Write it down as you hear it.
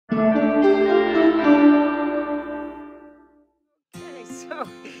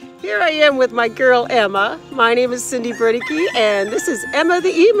here I am with my girl Emma. My name is Cindy Brenneke, and this is Emma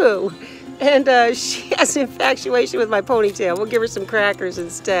the emu. And she has an infatuation with my ponytail. We'll give her some crackers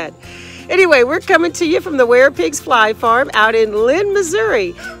instead. Anyway, we're coming to you from the Where Pigs Fly farm out in Linn,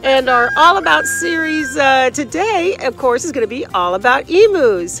 Missouri. And our All About series today, of course, is going to be all about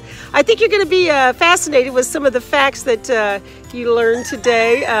emus. I think you're going to be fascinated with some of the facts that you learned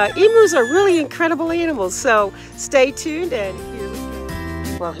today. Emus are really incredible animals, so stay tuned and here we go.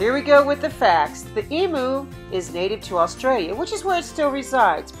 Well, here we go with the facts. The emu is native to Australia, which is where it still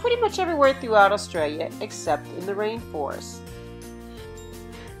resides, pretty much everywhere throughout Australia except in the rainforest.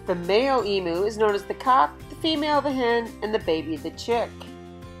 The male emu is known as the cock, the female the hen, and the baby the chick.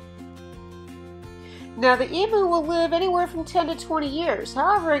 Now the emu will live anywhere from 10 to 20 years.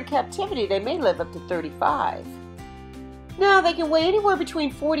 However, in captivity they may live up to 35. Now they can weigh anywhere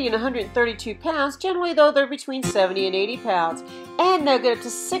between 40 and 132 pounds. Generally though, they're between 70 and 80 pounds. And they'll get up to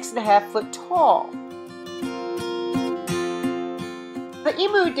 6.5 foot tall. The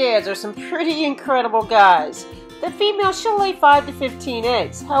emu dads are some pretty incredible guys. The female, she'll lay 5 to 15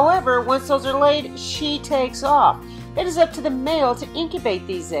 eggs. However, once those are laid, she takes off. It is up to the male to incubate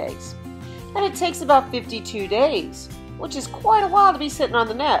these eggs. And it takes about 52 days, which is quite a while to be sitting on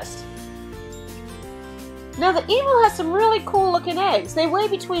the nest. Now the emu has some really cool looking eggs. They weigh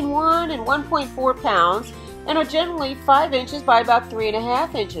between 1 and 1.4 pounds and are generally 5 inches by about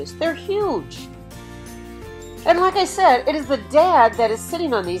 3.5 inches. They're huge. And like I said, it is the dad that is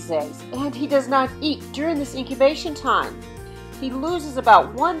sitting on these eggs, and he does not eat during this incubation time. He loses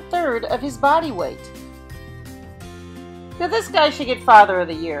about 1/3 of his body weight. Now this guy should get Father of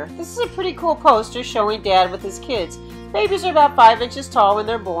the Year. This is a pretty cool poster showing dad with his kids. Babies are about 5 inches tall when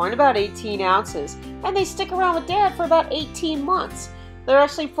they're born, about 18 ounces, and they stick around with dad for about 18 months. They're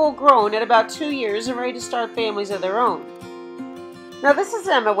actually full grown at about 2 years and ready to start families of their own. Now this is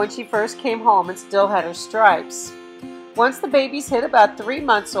Emma when she first came home and still had her stripes. Once the babies hit about 3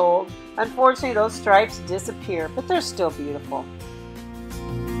 months old, unfortunately those stripes disappear, but they're still beautiful.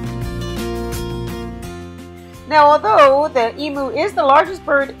 Now although the emu is the largest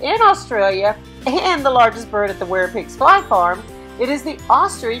bird in Australia and the largest bird at the Where Pigs Fly farm, it is the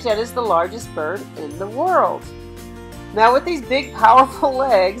ostrich that is the largest bird in the world. Now with these big powerful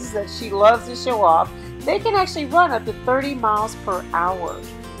legs that she loves to show off, they can actually run up to 30 miles per hour.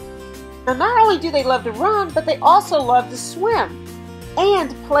 Now not only do they love to run, but they also love to swim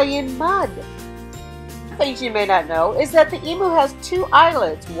and play in mud. Things you may not know is that the emu has 2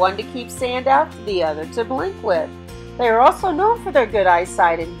 eyelids, one to keep sand out, the other to blink with. They are also known for their good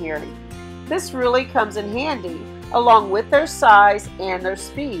eyesight and hearing. This really comes in handy along with their size and their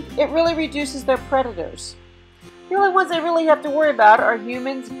speed. It really reduces their predators. The only ones they really have to worry about are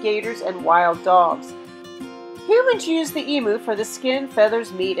humans, gators, and wild dogs. Humans use the emu for the skin,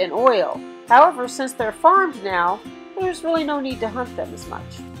 feathers, meat, and oil. However, since they're farmed now, there's really no need to hunt them as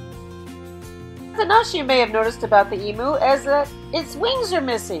much. Something else you may have noticed about the emu is that its wings are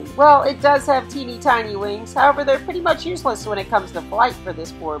missing. Well, it does have teeny tiny wings, however they're pretty much useless when it comes to flight for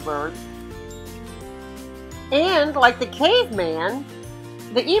this poor bird. And like the caveman,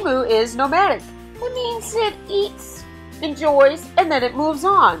 the emu is nomadic. That means it eats, enjoys, and then it moves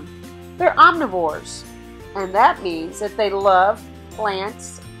on. They're omnivores. And that means that they love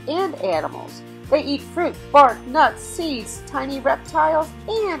plants and animals. They eat fruit, bark, nuts, seeds, tiny reptiles,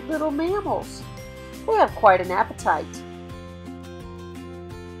 and little mammals. They have quite an appetite.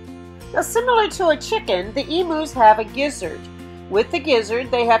 Now, similar to a chicken, the emus have a gizzard. With the gizzard,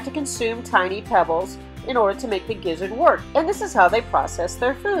 they have to consume tiny pebbles in order to make the gizzard work, and this is how they process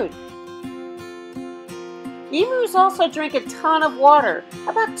their food. Emus also drink a ton of water,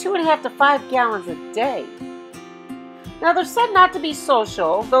 about 2.5 to 5 gallons a day. Now they're said not to be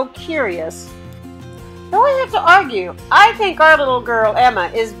social, though curious. Though I have to argue, I think our little girl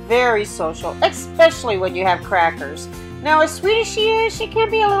Emma is very social, especially when you have crackers. Now as sweet as she is, she can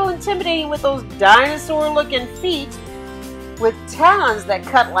be a little intimidating with those dinosaur-looking feet with talons that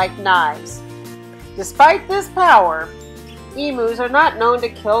cut like knives. Despite this power, emus are not known to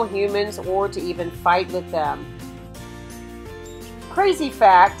kill humans or to even fight with them. Crazy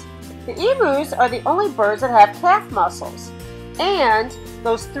fact, the emus are the only birds that have calf muscles. And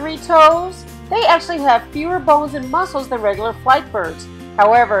those 3 toes, they actually have fewer bones and muscles than regular flight birds.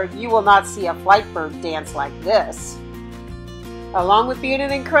 However, you will not see a flight bird dance like this. Along with being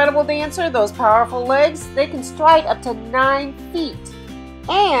an incredible dancer, those powerful legs, they can stride up to 9 feet.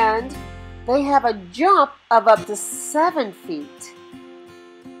 And they have a jump of up to 7 feet.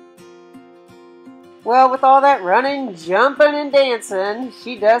 Well, with all that running, jumping, and dancing,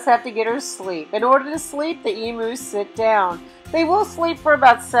 she does have to get her sleep. In order to sleep, the emus sit down. They will sleep for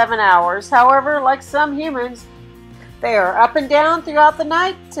about 7 hours. However, like some humans, they are up and down throughout the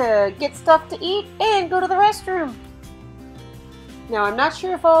night to get stuff to eat and go to the restroom. Now, I'm not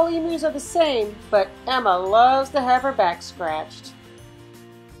sure if all emus are the same, but Emma loves to have her back scratched.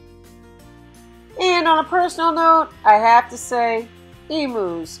 And on a personal note, I have to say,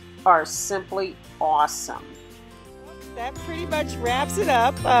 emus are simply awesome. That pretty much wraps it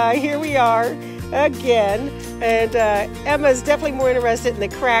up. Here we are again, and Emma's definitely more interested in the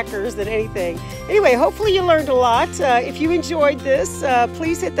crackers than anything. Anyway, hopefully you learned a lot. If you enjoyed this,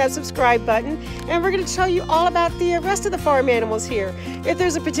 please hit that subscribe button, and we're going to tell you all about the rest of the farm animals here. If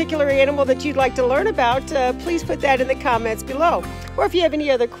there's a particular animal that you'd like to learn about, please put that in the comments below. Or if you have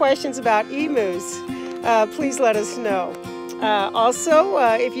any other questions about emus, please let us know. Also,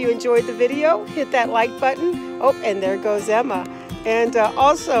 if you enjoyed the video, hit that like button. Oh, and there goes Emma. And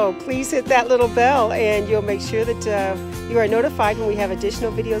also, please hit that little bell and you'll make sure that you are notified when we have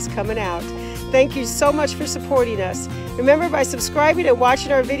additional videos coming out. Thank you so much for supporting us. Remember, by subscribing and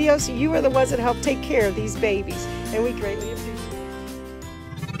watching our videos, you are the ones that help take care of these babies, and we greatly appreciate it.